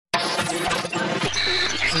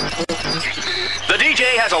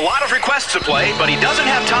DJ has a lot of requests to play, but he doesn't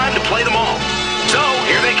have time to play them all. So,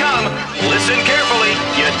 here they come. Listen carefully.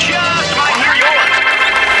 You just might hear yours.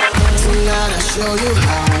 Tonight I'll show you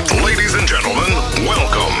how. Ladies and gentlemen,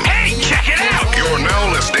 welcome. Hey, check it out. You're now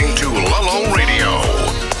listening to Lulleaux Radieaux.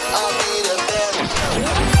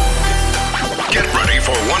 Get ready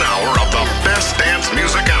for 1 hour of the best dance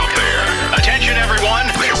music out there. Attention, everyone.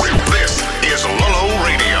 This is Lulleaux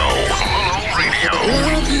Radieaux. Lulleaux Radieaux.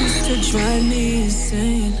 Love used to drive me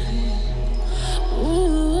insane.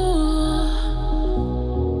 Ooh.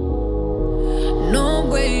 No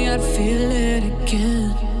way I'd feel it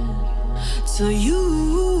again. Till you,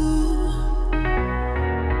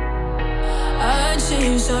 I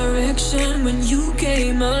changed direction when you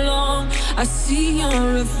came along. I see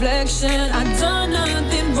your reflection. I done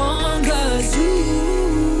nothing wrong, 'cause you,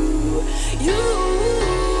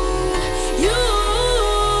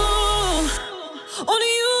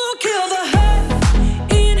 only you kill the hurt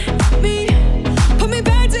in me. Put me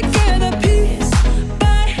back together piece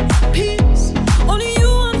by piece. Only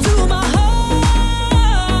you undo my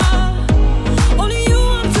heart. Only you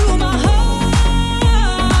undo my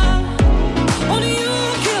heart. Only you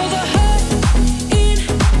kill the hurt in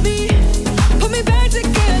me. Put me back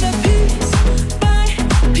together piece by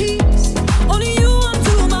piece. Only you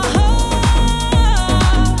undo my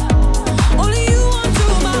heart. Only you undo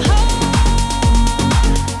my heart.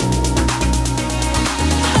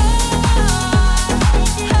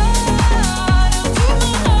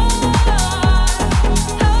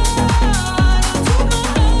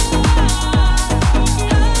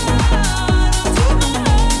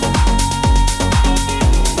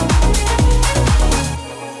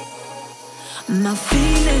 My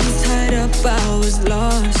feelings tied up, I was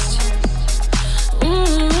lost. Oh,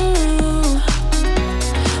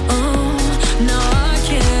 now I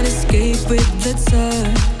can't escape with the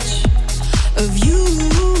touch of you.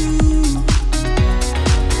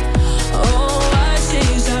 Oh, I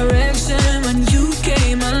changed direction when you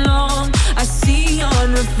came along. I see your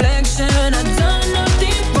reflection. I done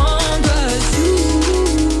nothing wrong, 'cause you,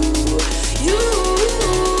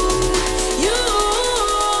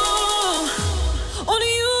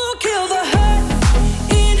 only you kill the hurt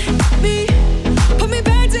in me. Put me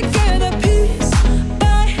back together piece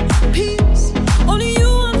by piece. Only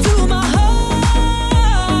you undo my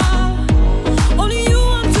heart. Only you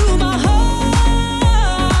undo my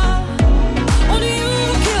heart. Only you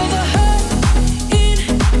kill the hurt in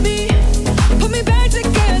me. Put me back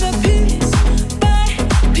together piece by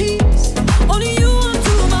piece. Only you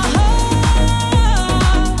undo my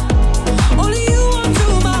heart. Only you undo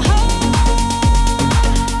my heart.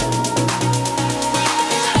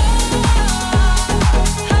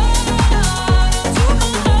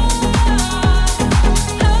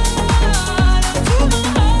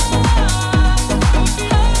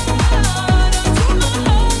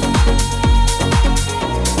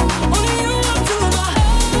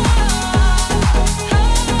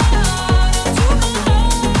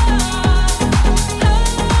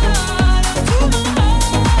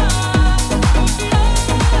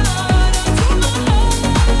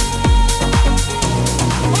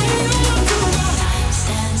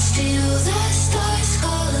 Stand still, the stars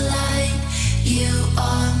collide. You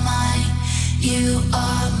are mine, you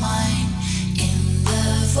are mine. In the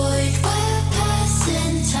void, we're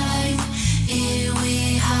passing time. Here we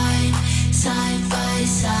hide, side by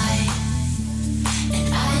side. And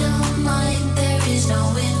I don't mind, there is no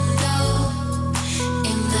window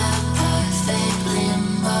in the perfect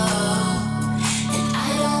limbo. And I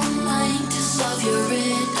don't mind to solve your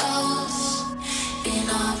riddles in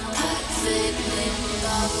a perfect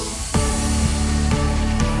limbo.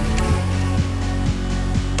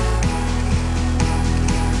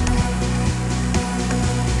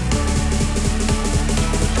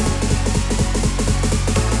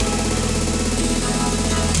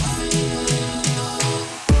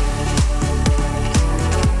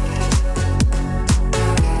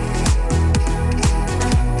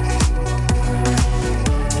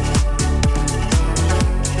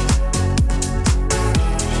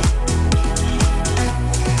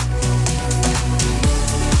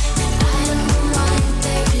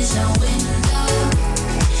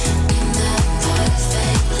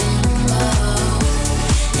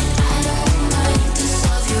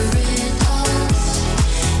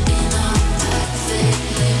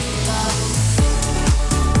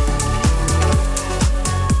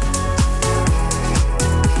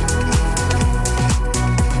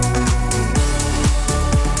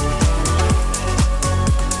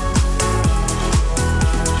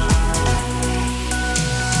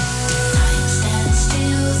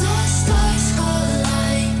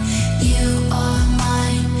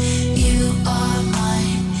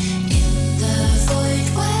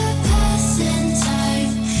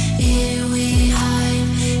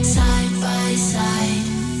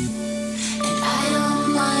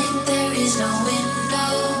 is no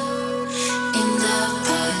window in the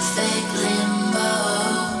perfect limbo,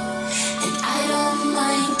 and I don't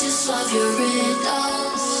mind to solve your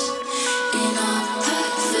riddles in a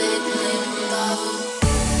perfect limbo,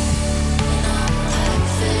 in a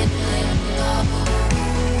perfect limbo,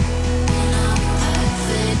 in a perfect limbo, in a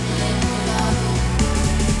perfect limbo.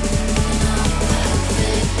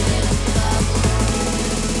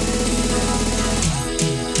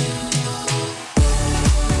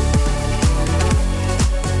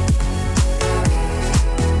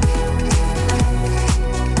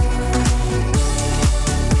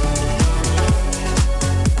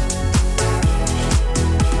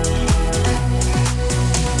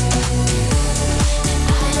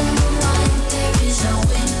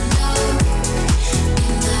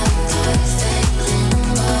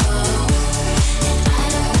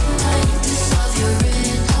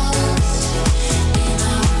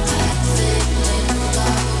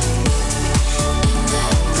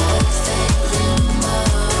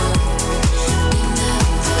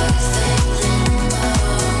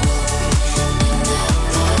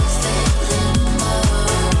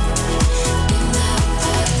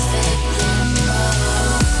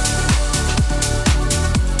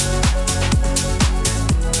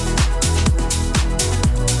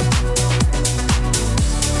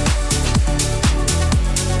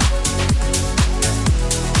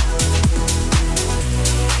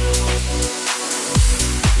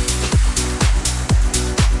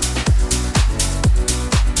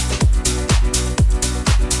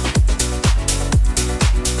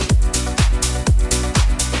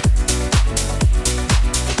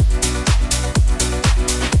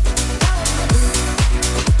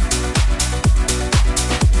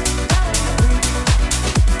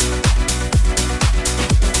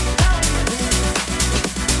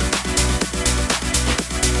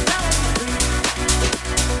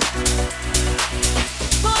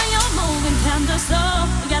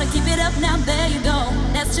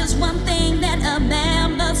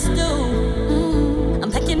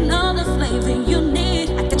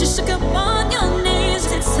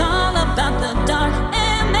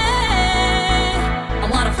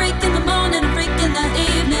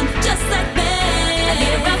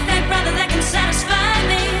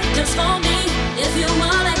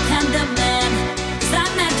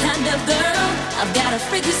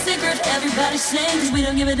 Everybody sings, we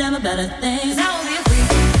don't give it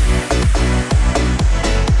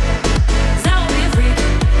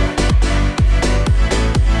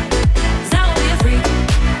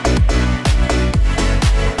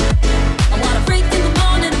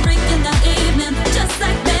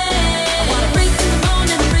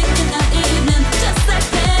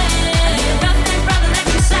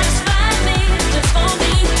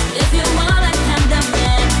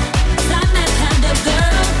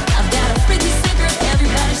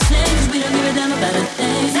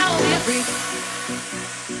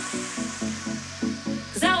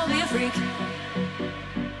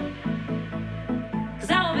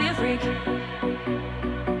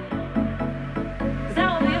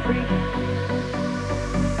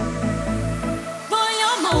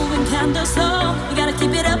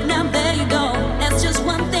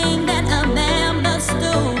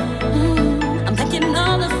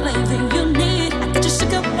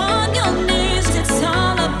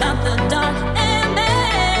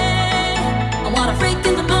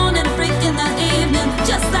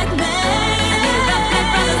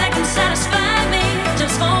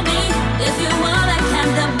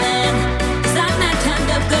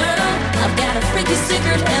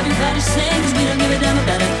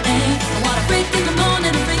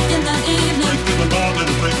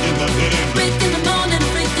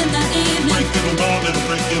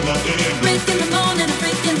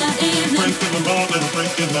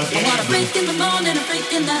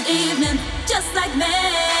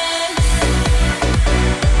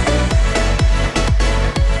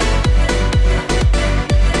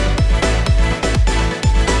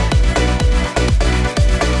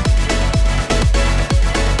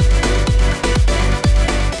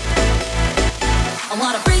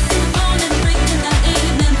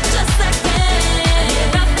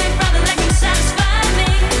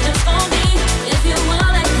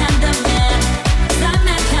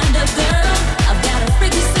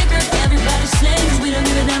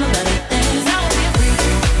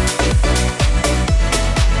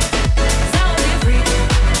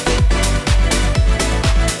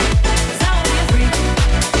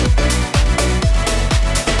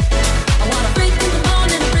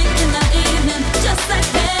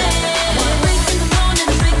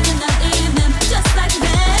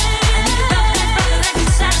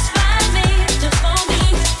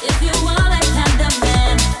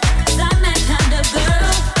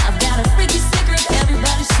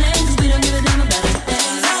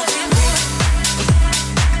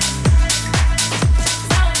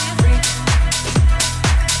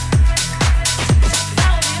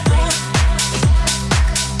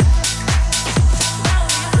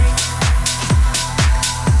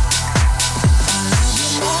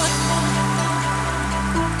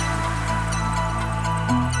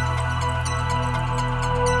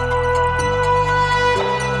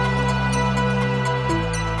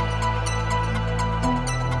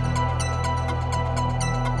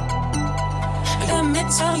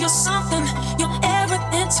tell you something. You're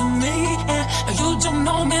everything to me, and you don't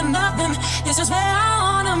know me nothing. This is where I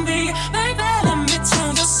wanna be, baby. Let me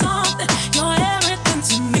tell you something. You're everything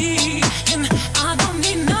to me, and I don't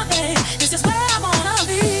need nothing. This is where I wanna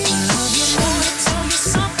be. I love you more. Let me tell you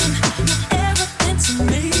something. You're everything to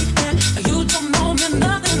me, and you don't know me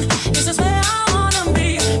nothing. This is where I wanna be,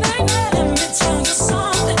 baby. Let me tell you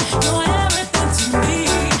something. You're everything to me,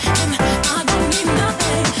 and I don't need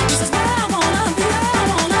nothing. This is where I wanna be. I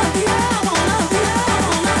wanna be. I wanna be. I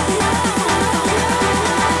wanna be. I wanna be.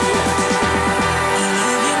 I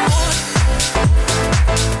love you more.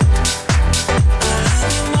 I love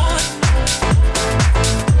you more. I love you more.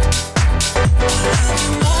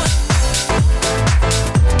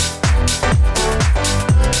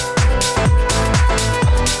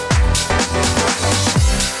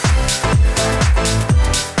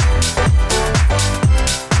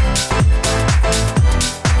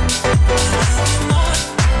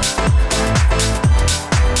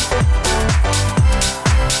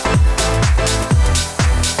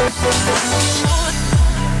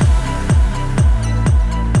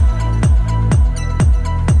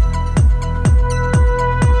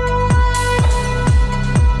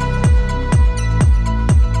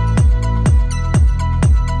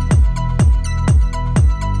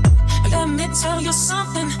 Let me tell you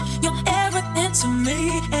something. You're everything to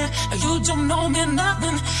me, and you don't know me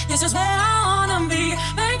nothing. This is where I wanna be,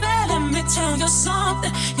 baby. Let me tell you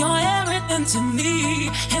something. You're everything to me,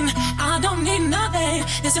 and I don't need nothing.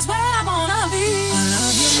 This is where I wanna be. I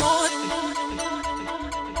love you more.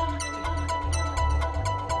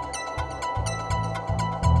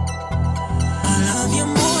 I love you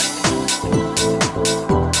more.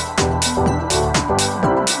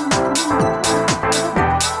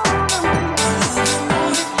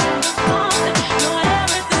 You're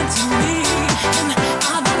everything to me, and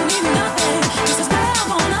I don't need nothing. This is where I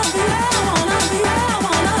wanna be. I wanna be. I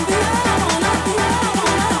wanna be. I wanna be. I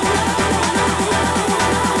wanna be. I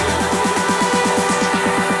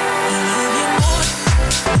love you more. I love you more.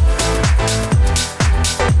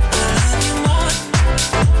 I love you more.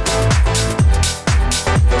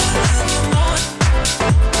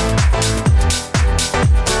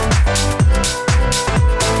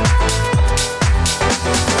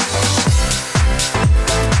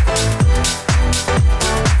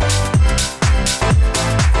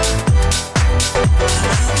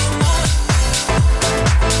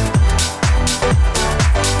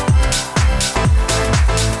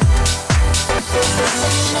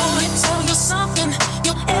 Let me tell you something.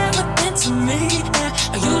 You're everything to me,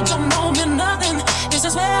 and you don't know me nothing. This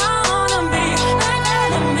is where I wanna be.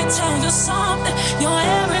 Let me tell you something. You're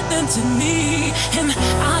everything to me, and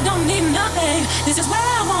I don't need nothing. This is where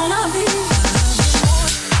I wanna be.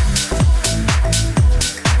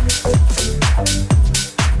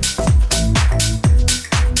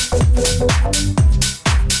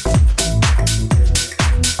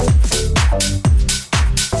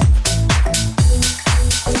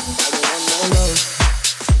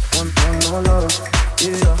 Want no love,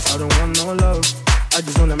 yeah. I don't want no love. I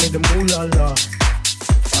just wanna make the moolah la.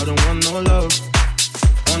 I don't want no love,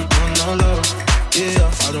 want no love, yeah.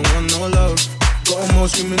 I don't want no love. Got 'em all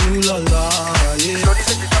screaming ooh la la, yeah. Shorty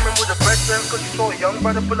said she's coming with her best friends 'cause she saw a young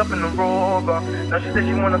brother pull up in the Rover. Now she said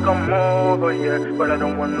she wanna come over, yeah. But I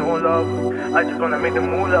don't want no love. I just wanna make the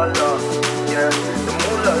moolah la, yeah. The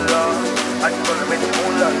moolah la. I just wanna make the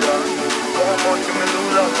moolah la. Got 'em all screaming ooh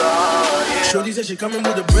la la, yeah. Shorty said she coming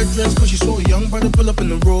with her brethren 'cause she saw a young brother pull up in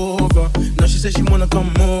the Rover. Now she said she wanna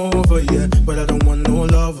come over, yeah. But I don't want no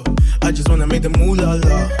love. I just wanna make the moolah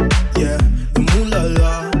la, yeah. The moolah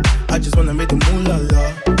la. I just wanna make the moolah la.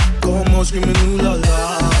 Go home all screaming ooh la la,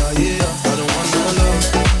 yeah. I don't want no love,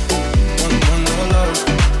 want no love,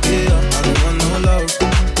 yeah. I don't want no love.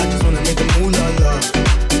 I just wanna make the moolah la.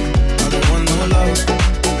 I don't want no love,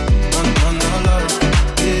 want no love,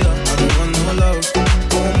 yeah. I don't want no love.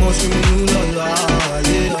 Go home all screaming ooh la la,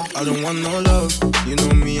 yeah. I don't want no love. You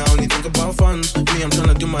know me, I only think about fun. Me, I'm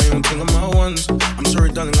tryna do my own thing on my ones. I'm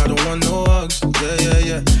sorry, darling, I don't want no hugs.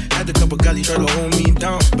 Yeah. Had a couple galley try to hold me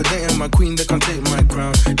down, but they ain't my queen, they can't take my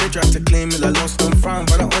crown. They tried to claim it, I lost and found,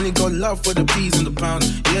 but I only got love for the peas and the pound.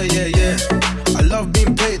 Yeah. I love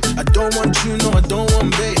being paid. I don't want you, no, I don't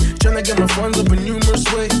want bait. Tryna get my funds up in numerous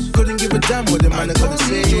ways. Couldn't give a damn what the man I gotta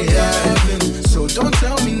say. So don't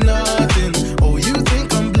tell me nothing. Oh, you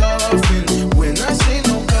think I'm bluffing when I say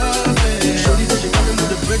no coffee. Shorty said she coming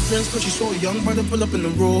with her brethren 'cause she saw a young brother pull up in the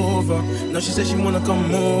Rover. Now she said she wanna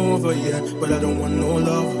come over, yeah. But I don't want no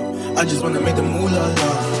love. I just wanna make the moolah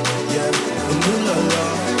la, yeah. The moolah la.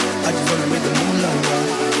 I just wanna make the moolah la.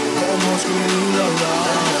 Go almost screaming ooh la la.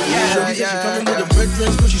 Shorty said she coming with a red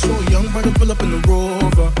dress, but she's so young, about to pull up in the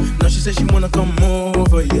Rover. Now she said she wanna come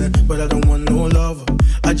over, yeah, but I don't want no lover.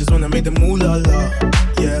 I just wanna make the moolah la,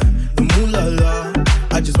 yeah, the moolah la.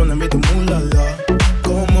 I just wanna make the moolah la.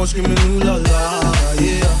 Go home all screaming ooh la la,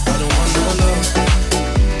 yeah. I don't want no love,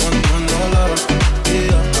 want no love,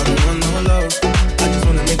 yeah. I don't want no love. I just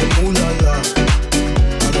wanna make the moolah la.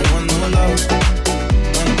 I don't want no love,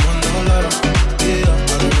 want no love, yeah.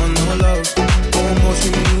 I don't want no love. Go home all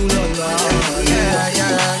screaming ooh la la, yeah.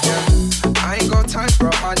 I ain't got time for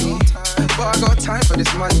a honey, but I got time for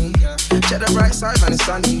this money. Check the bright side, man, it's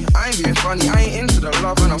sunny. I ain't being funny, I ain't into the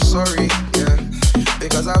love and I'm sorry, yeah.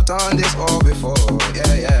 Because I've done this all before,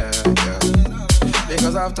 yeah.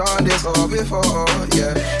 Because I've done this all before,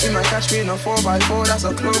 yeah. You might catch me in a 4x4, that's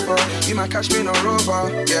a clover. You might catch me in a Rover,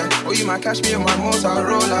 yeah. Or you might catch me in my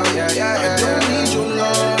Motorola, yeah. I don't need your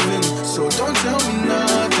loving, so don't tell me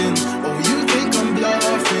nothing. Oh, you think I'm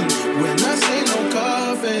bluffing when I say no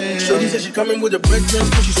coffee. Shorty said she coming with a red dress,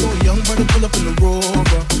 but she's so young, about to pull up in the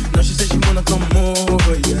Rover. Now she said she wanna come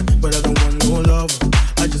over, yeah, but I don't want no lover.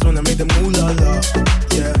 I just wanna make the moolah la,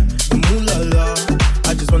 yeah, the moolah la.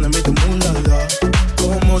 I just wanna make the moolah la.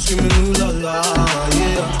 Go home all screaming ooh la la,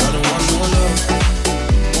 yeah. I don't want no love,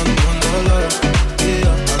 want no love, yeah.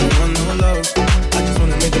 I don't want no love. I just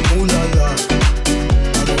wanna make the moolah la.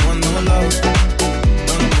 I don't want no love,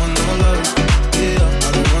 want no love, yeah.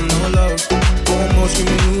 I don't want no love. Go home all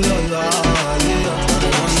screaming ooh la la, yeah. I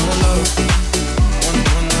don't want no love, want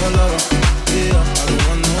no love, yeah. I don't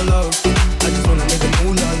want no love. I just wanna make the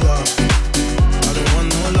moolah la. I don't want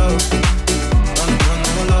no love, want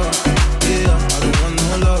no love, yeah. I don't want no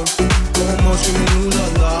love. Go home all screaming ooh la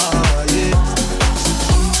la, yeah.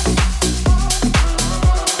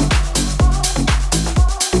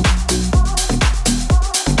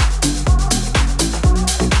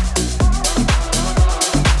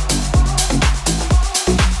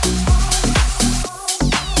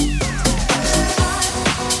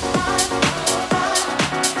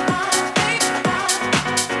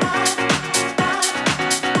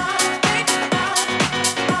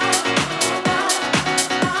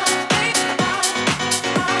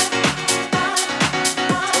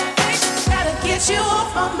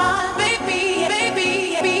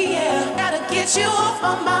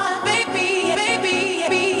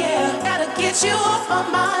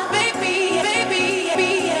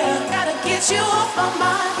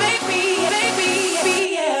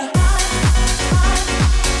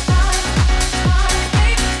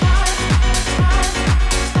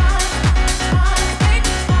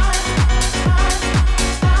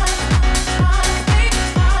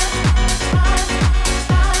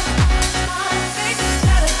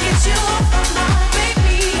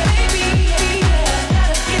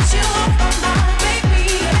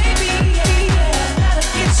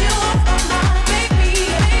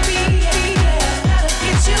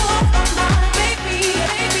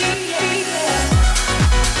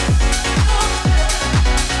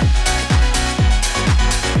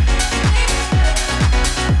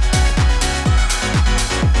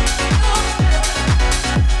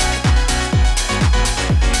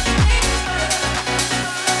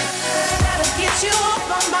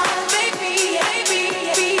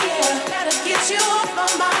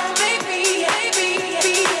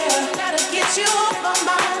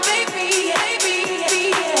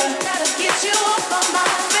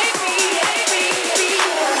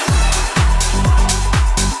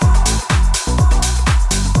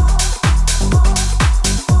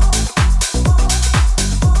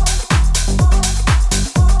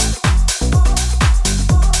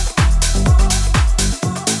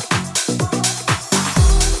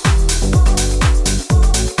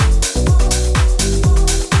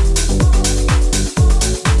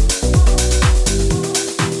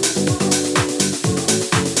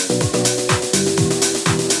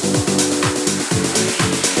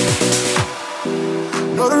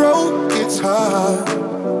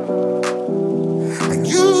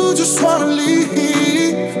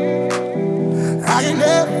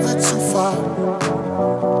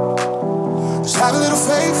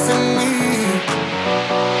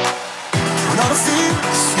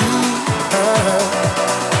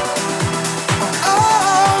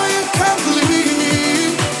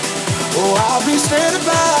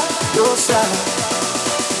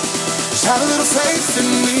 Have a little faith in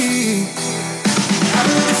me. Have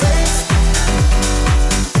a little faith.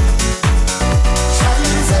 Have a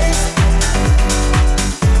little faith.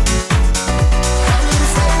 Have a little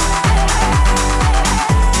faith.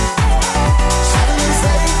 Have a little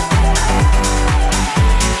faith.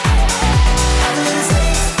 Have a little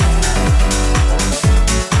faith.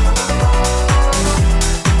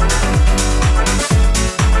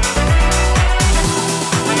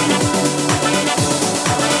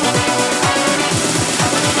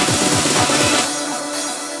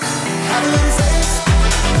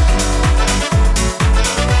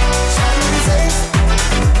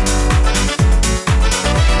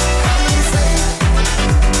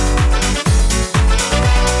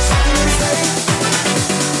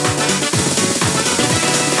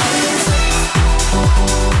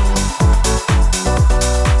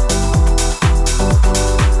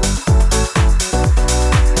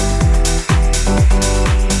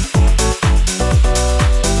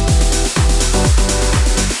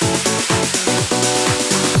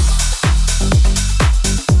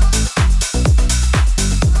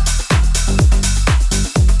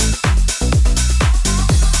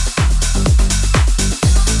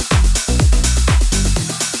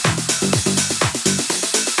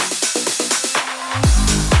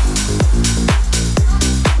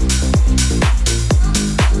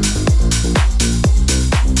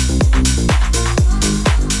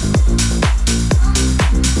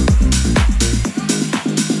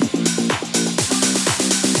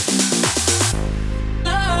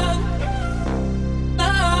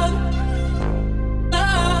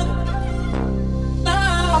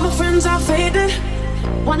 friends are faded.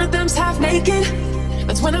 One of them's half naked.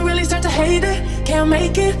 That's when I really start to hate it. Can't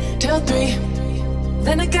make it till 3.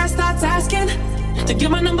 Then a guy starts asking to get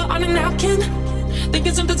my number on a napkin.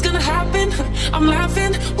 Thinking something's gonna happen. I'm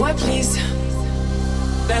laughing, boy, please.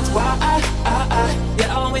 That's why I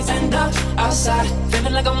always end up outside,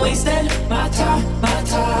 feeling like I'm wasting my time.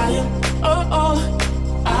 Oh,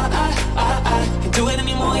 I can't do it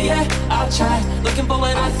anymore, yeah, I'll try. Looking for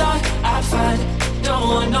what I thought I'd find. Don't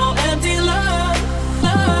want no empty love,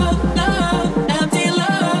 empty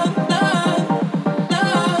love, love.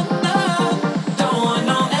 Don't want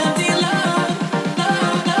no empty love, Don't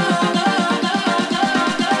want no empty love,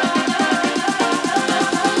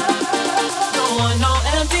 Don't want no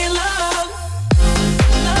empty love,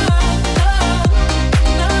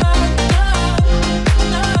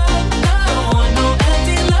 Don't want no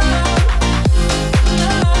empty love.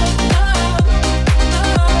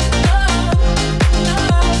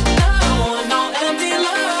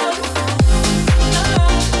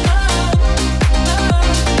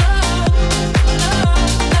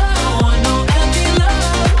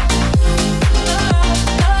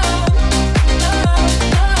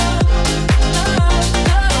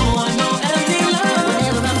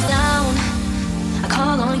 Whenever I'm down, I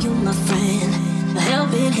call on you, my friend. A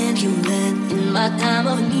helping hand you lend in my time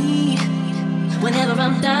of need. Whenever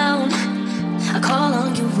I'm down, I call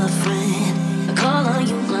on you, my friend. I call on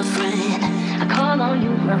you, my friend. I call on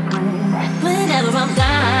you, my friend. Whenever I'm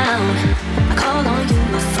down, I call on you,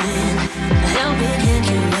 my friend. A helping hand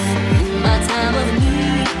you lend in my time of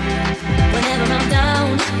need. Whenever I'm down,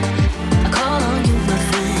 I call on you, my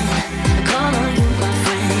friend. I call on you, my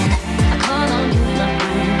friend. I call on you, my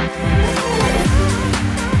friend.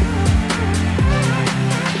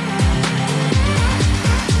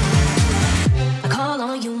 I call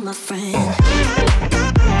on you, my friend.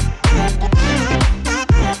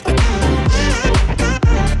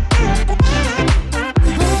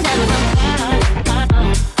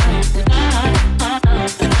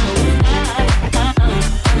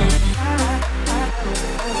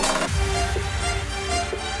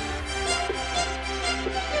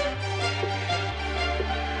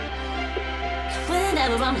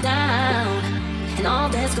 Whenever I'm down, and all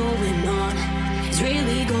that's going on is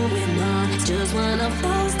really going on. It's just one of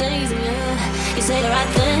those days, yeah. You say the right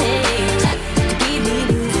things to keep me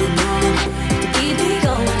moving on, to keep me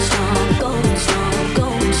going strong, going strong,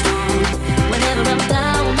 going strong. Whenever I'm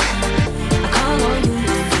down, I call on you,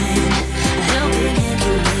 my friend. A helping hand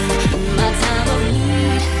you lend in my time of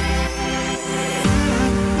need.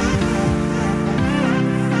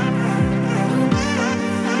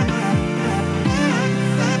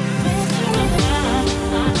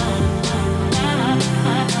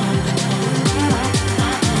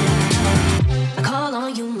 I call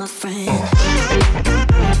on you, my friend.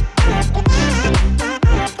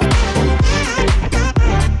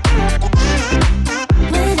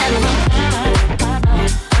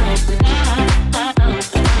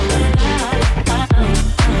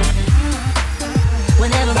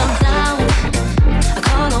 Whenever I'm down, I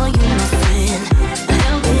call on you, my friend. A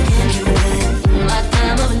helping hand you lend in my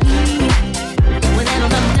time of need.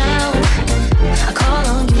 Whenever I'm down, I call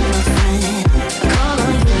on you, my friend. I call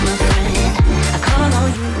on you, my friend. I call on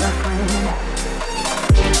you, my friend.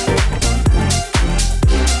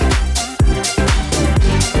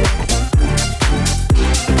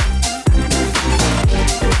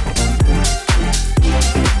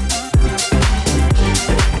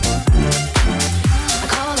 I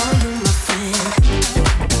call on you, my friend. I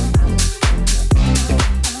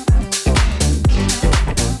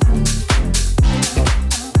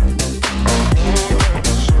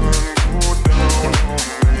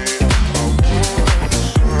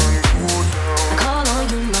call on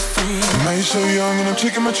you, my friend. Now you're so young and I'm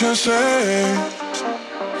taking my chances.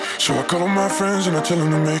 So I call on my friends and I tell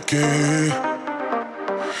them to make it.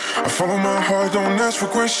 I follow my heart, don't ask for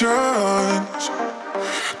questions.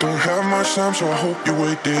 Don't have much time, so I hope you're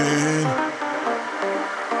waiting.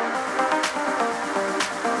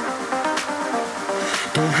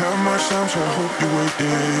 Don't have much time, so I hope you're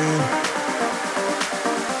waiting.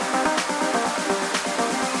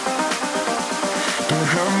 Don't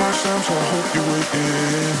have much time, so I hope you're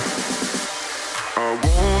waiting. I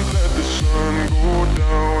won't let the sun go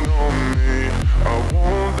down on me. I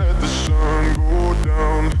won't let the sun go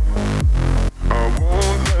down. I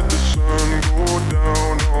won't let the sun go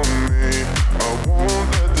down on me. I won't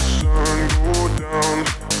let the sun go down.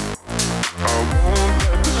 I won't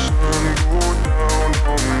let the sun go down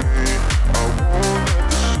on me. I won't let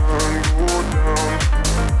the sun go down.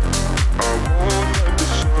 I won't let the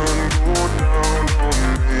sun go down on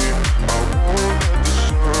me. I won't let the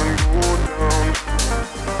sun go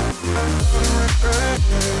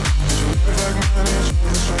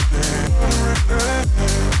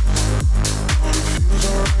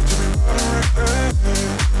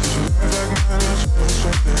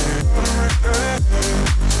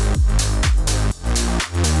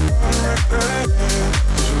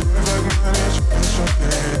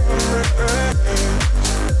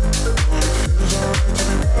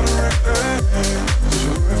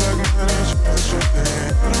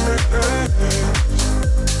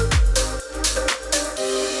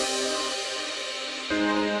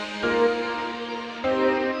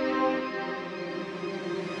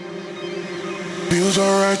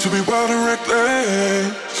to be wild and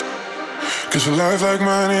reckless. Cause a life like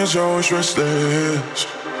mine is always restless.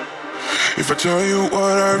 If I tell you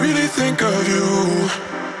what I really think of you,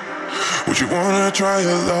 would you wanna try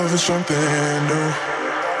a love or something new?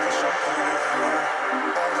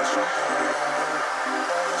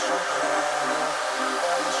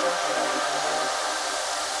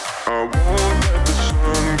 I won't let the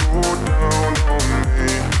sun go down on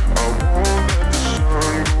me. I won't let the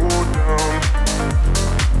sun go down.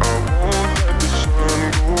 I won't let the sun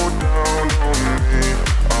go down on me.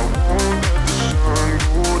 I won't let the sun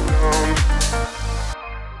go down.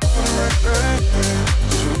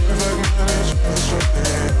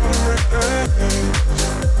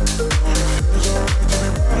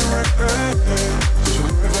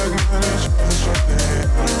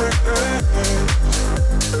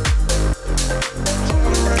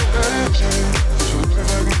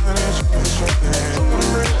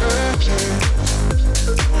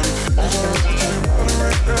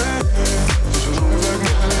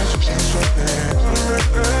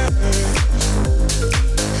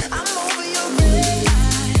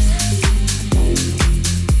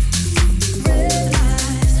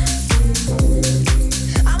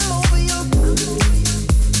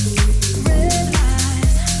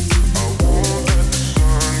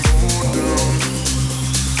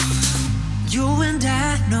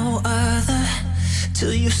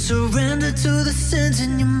 Till you surrender to the sins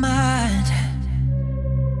in your mind,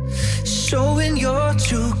 showing your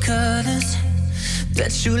true colors.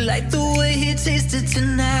 Bet you like the way he tasted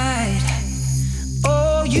tonight.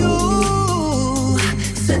 Oh, you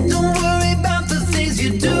said don't worry about the things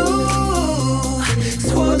you do.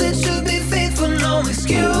 Swore that you'd be faithful, no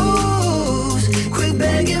excuse. Quit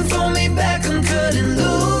begging for me back, I'm cutting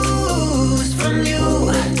loose from you.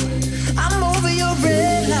 I'm over your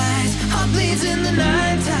red lights, heart bleeds in the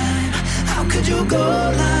nighttime. How could you go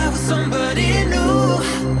lie with somebody new?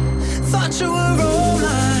 Thought you were all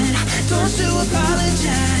mine, don't you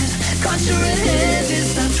apologize. Got your red handed,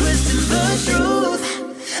 stop twisting the truth.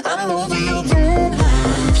 I'm over your red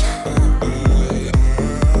lights.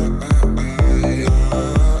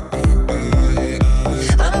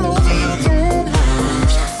 I'm over your red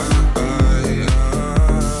lights.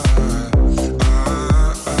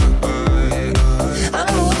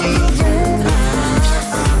 I'm over your red lights.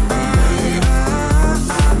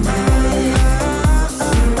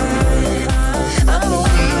 I'm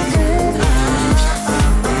over your red lights.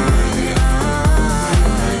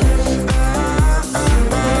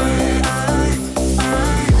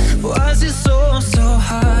 Was it so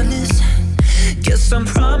heartless? Guess some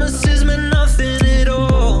promises meant nothing at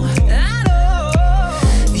all.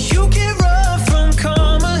 You can't run from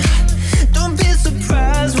karma. Don't be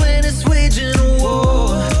surprised when it's waging a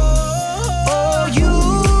war. Oh, you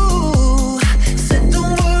said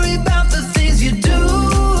don't worry about the things you do.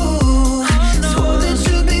 Swore that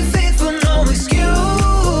you'd be faithful, no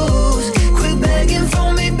excuse. Quit begging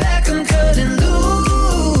for me back, I'm cutting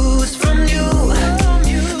loose from you.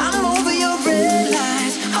 I'm over your red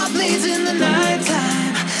lights, heart bleeds in the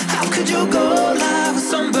nighttime. How could you go lie with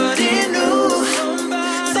somebody new?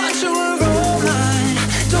 Thought you were all mine,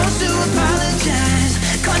 don't you apologize.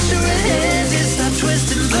 Got your red handed, stop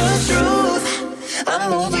twisting the truth.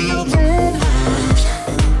 I'm over your red lights.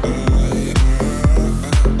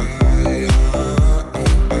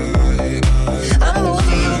 I'm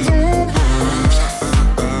over your red lights.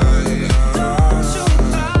 Don't you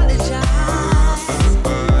apologize.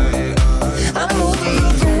 I'm over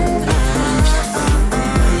your red lights.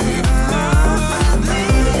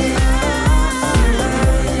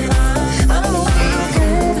 I'm over your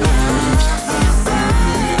red lights.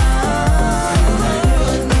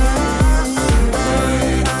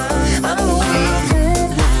 I'm over your red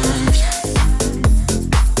lights.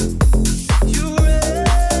 You red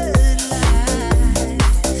lights.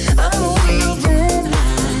 I'm over your red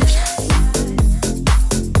lights.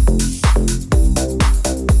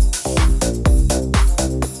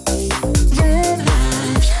 Red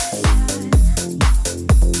lights.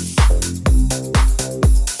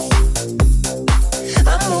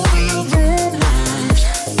 I'm over your red lights.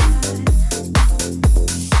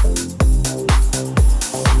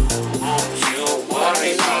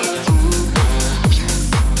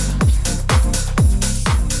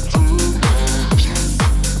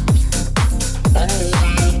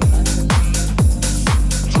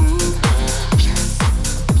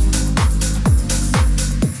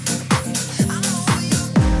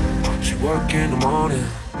 She work in the morning,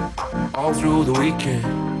 all through the weekend.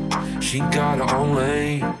 She got her own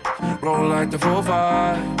lane, roll like the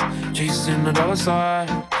 4-5, chasing the dollar side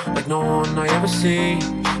like no one I ever seen.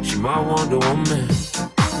 She my Wonder Woman,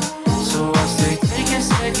 So I say, take it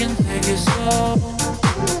second, take it slow.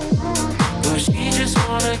 But she just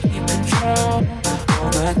wanna keep control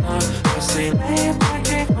all that time. I say, lay it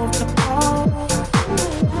back and comfortable.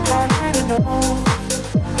 I let her know,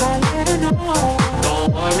 I let her know.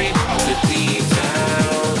 Don't worry about the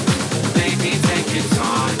details, baby, take your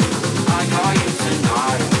time. I got you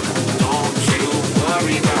tonight. Don't you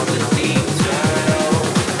worry about the details.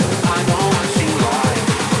 I know what you like,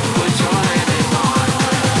 put your hand in mine.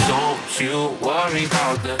 Don't you worry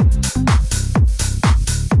about the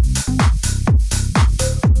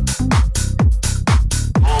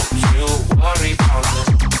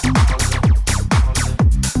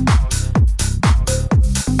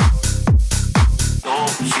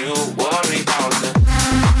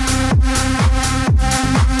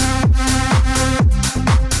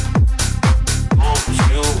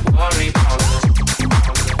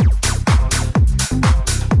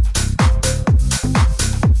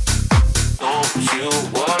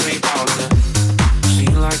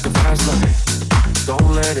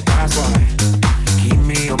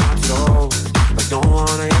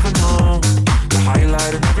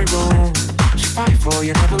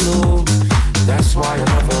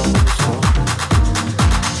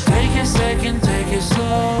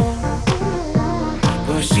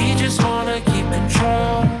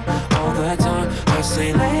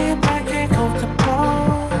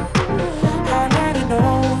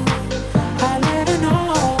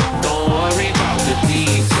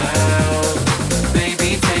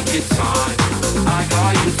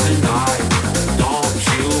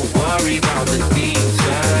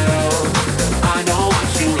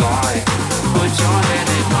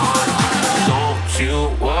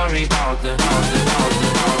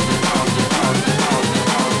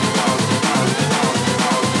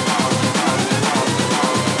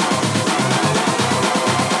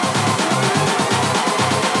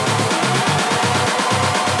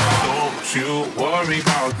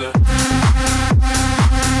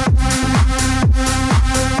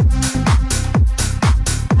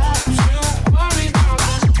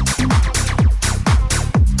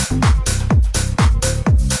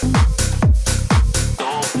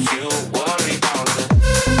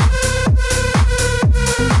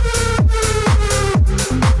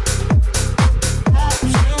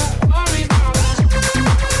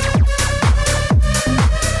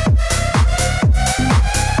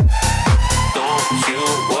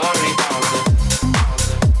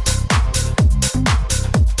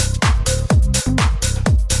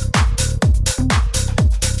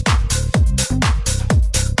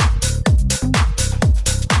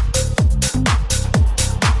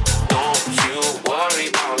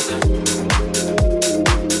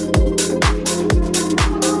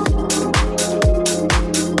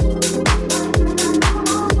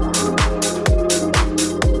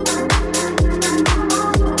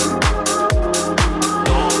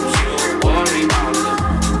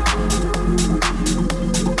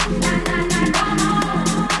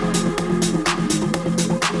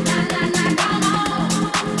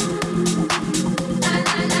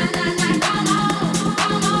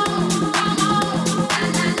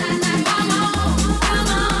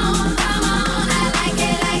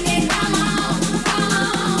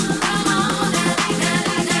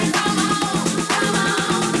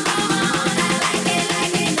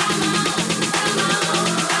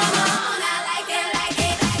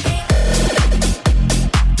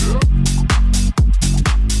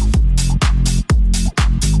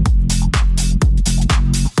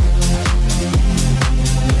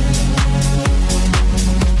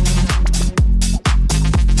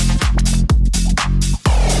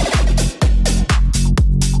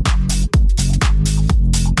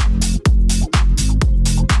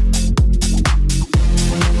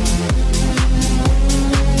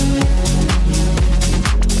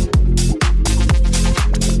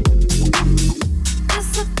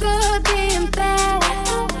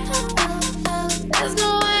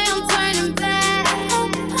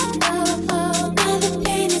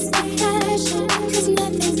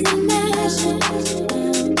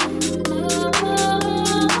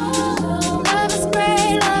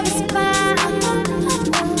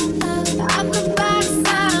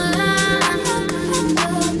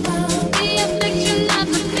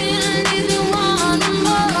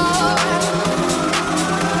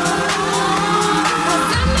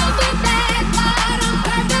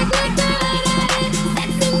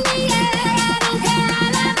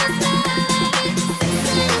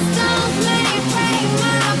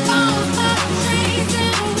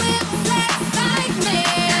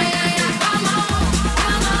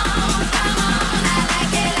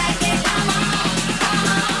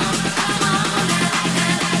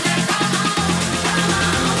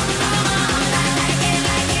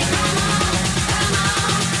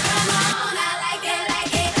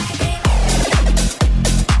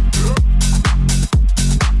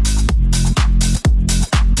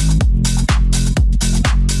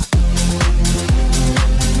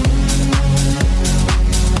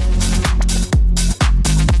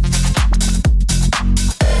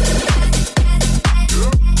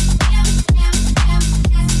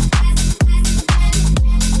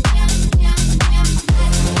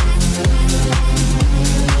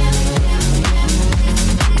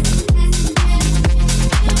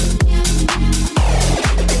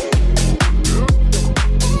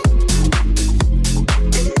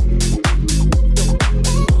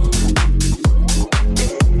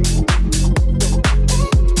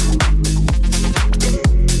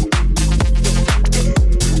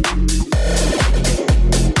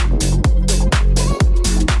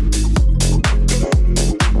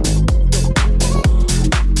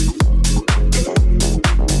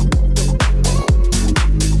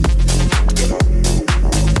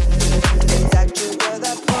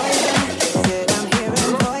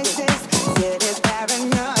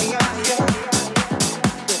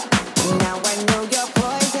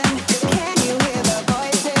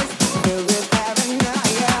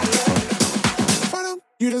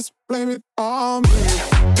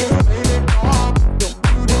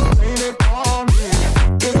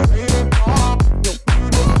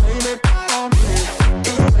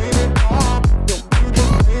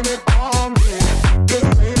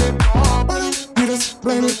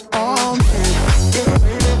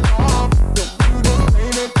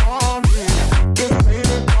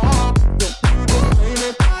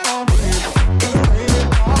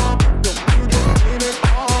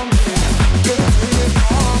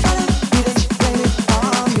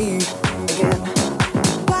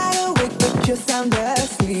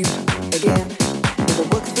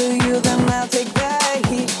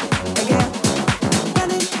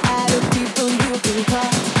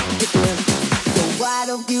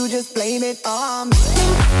it on me.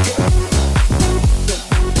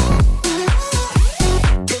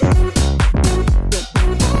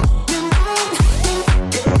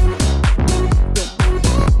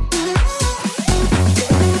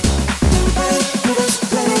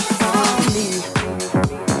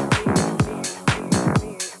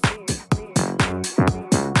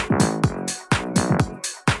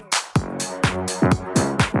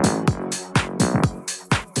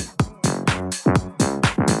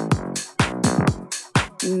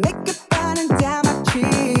 Makeup running down my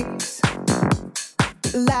cheeks,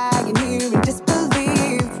 lying here in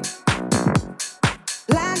disbelief.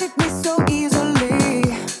 Blinded me so easily,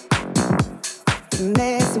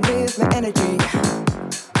 messing with my energy.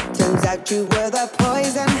 Turns out you were the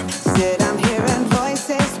poison. Said I'm hearing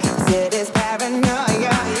voices, said it's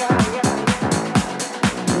paranoia.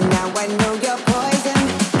 Now I know you're poison.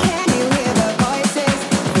 Can you hear the voices?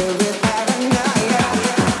 Filled with paranoia.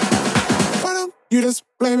 Why don't you just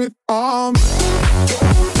blame it on me?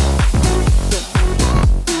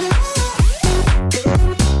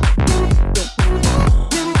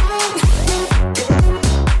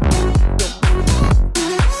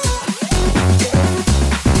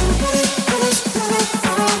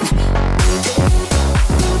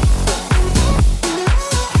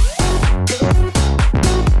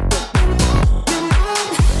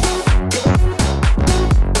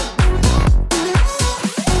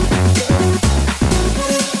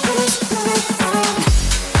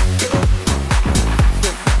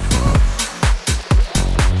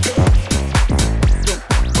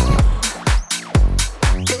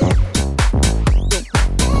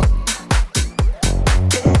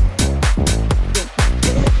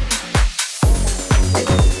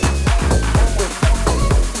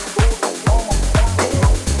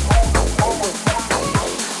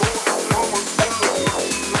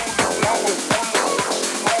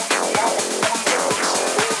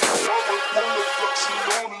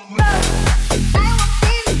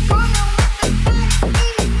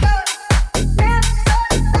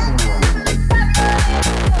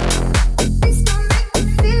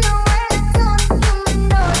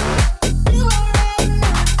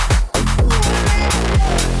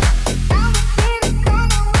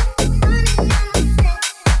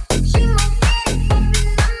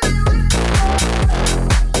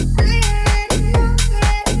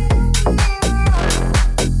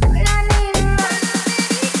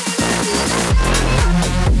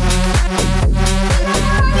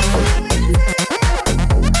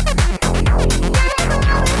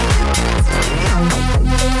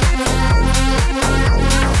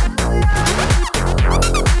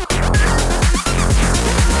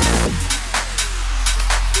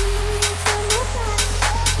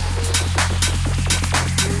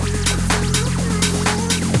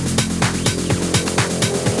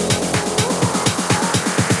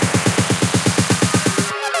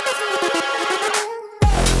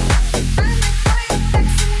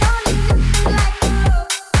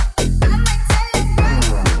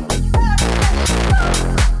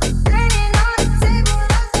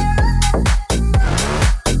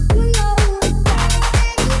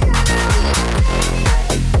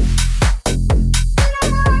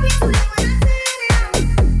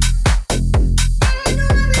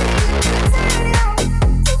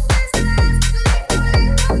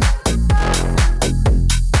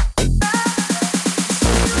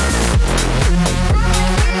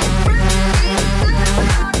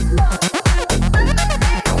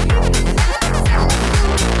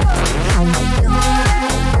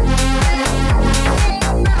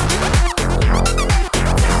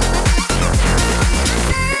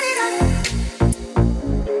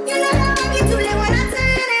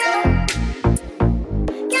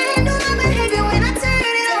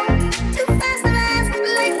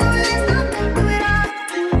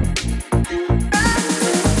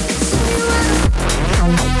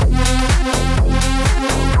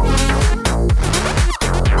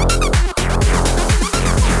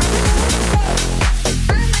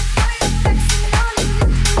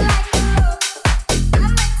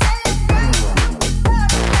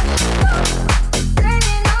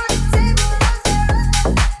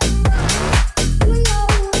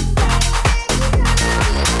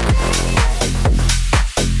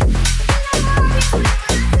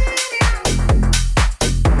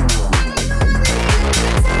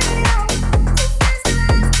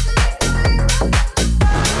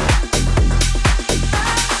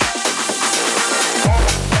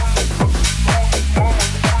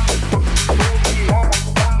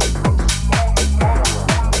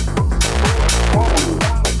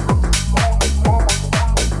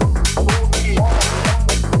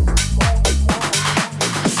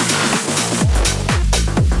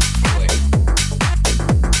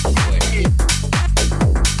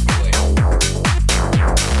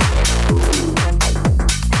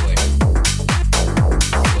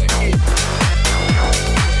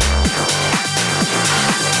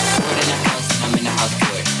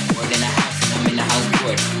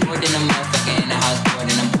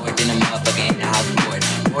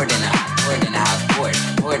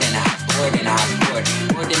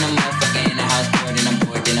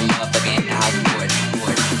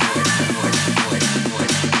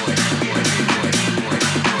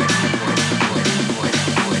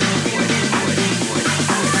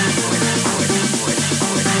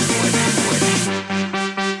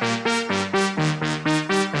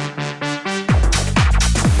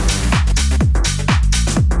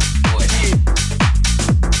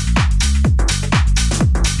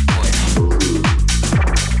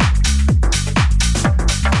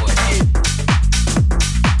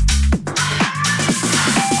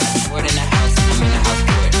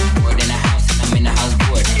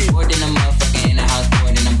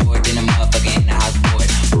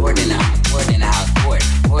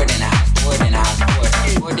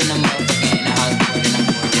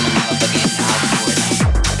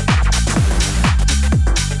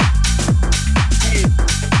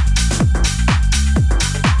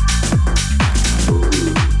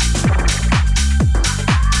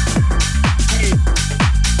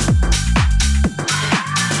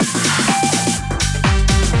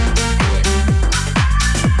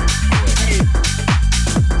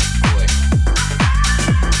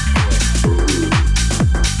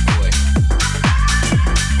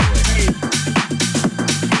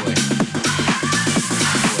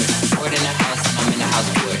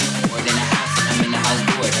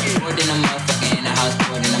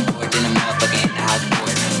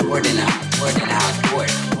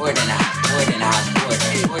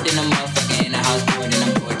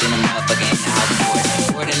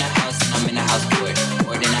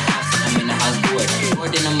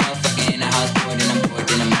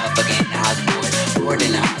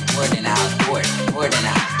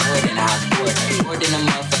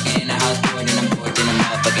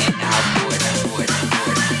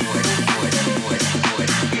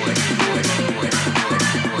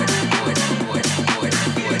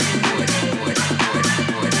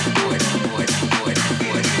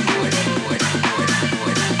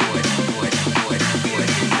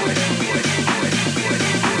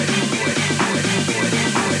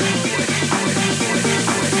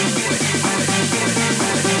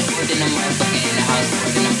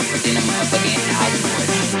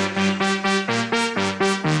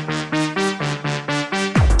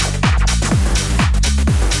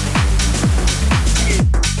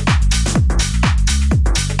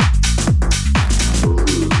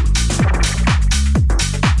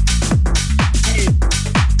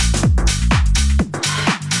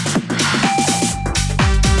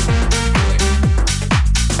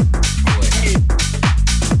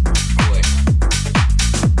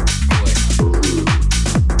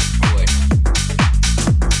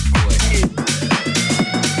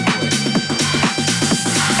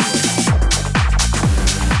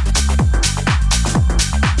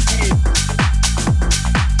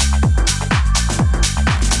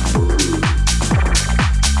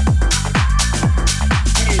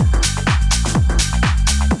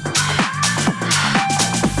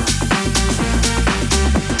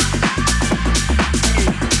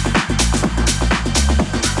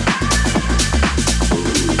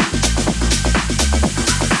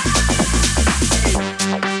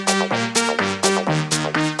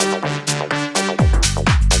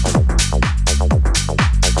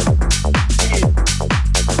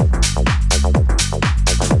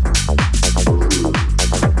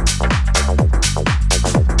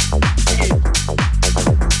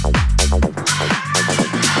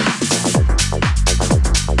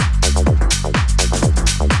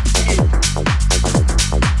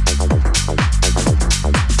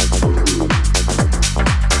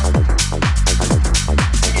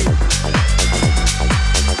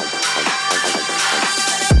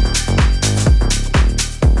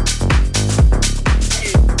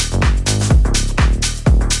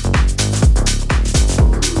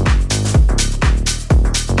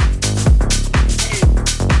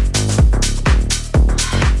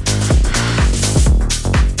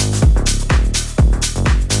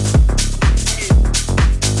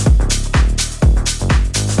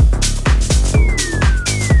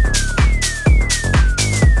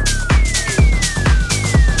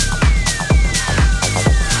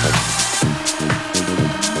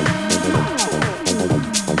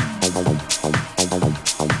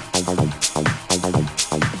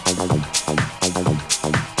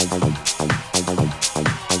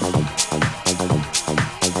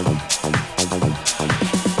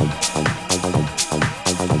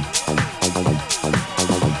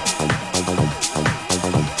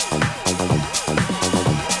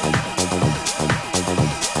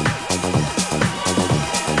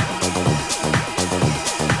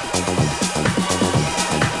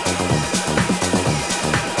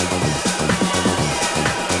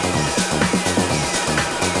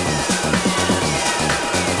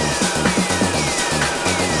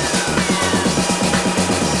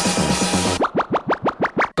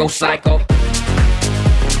 psycho.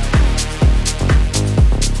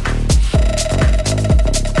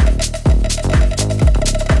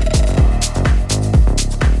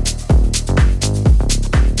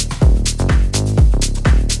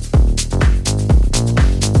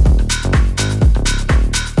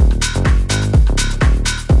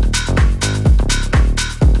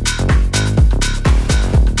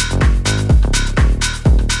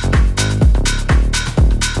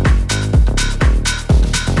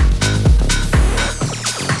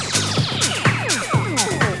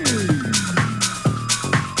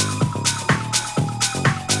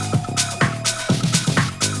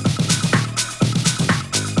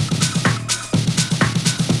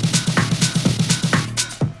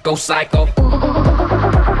 Go psycho.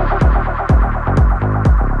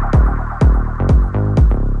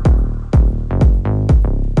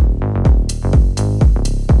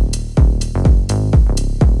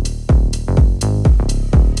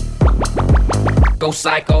 Go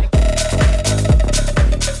psycho.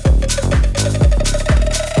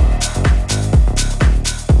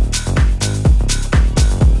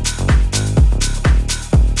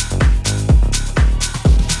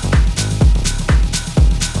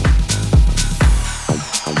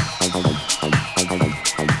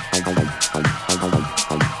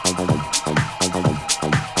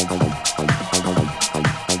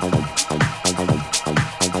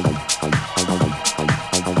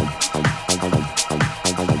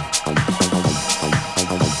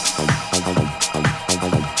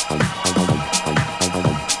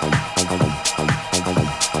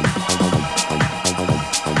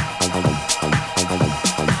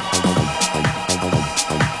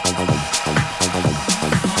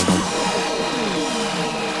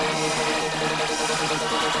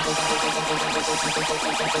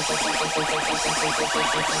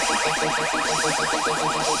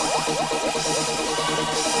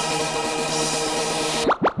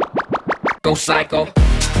 Go psycho.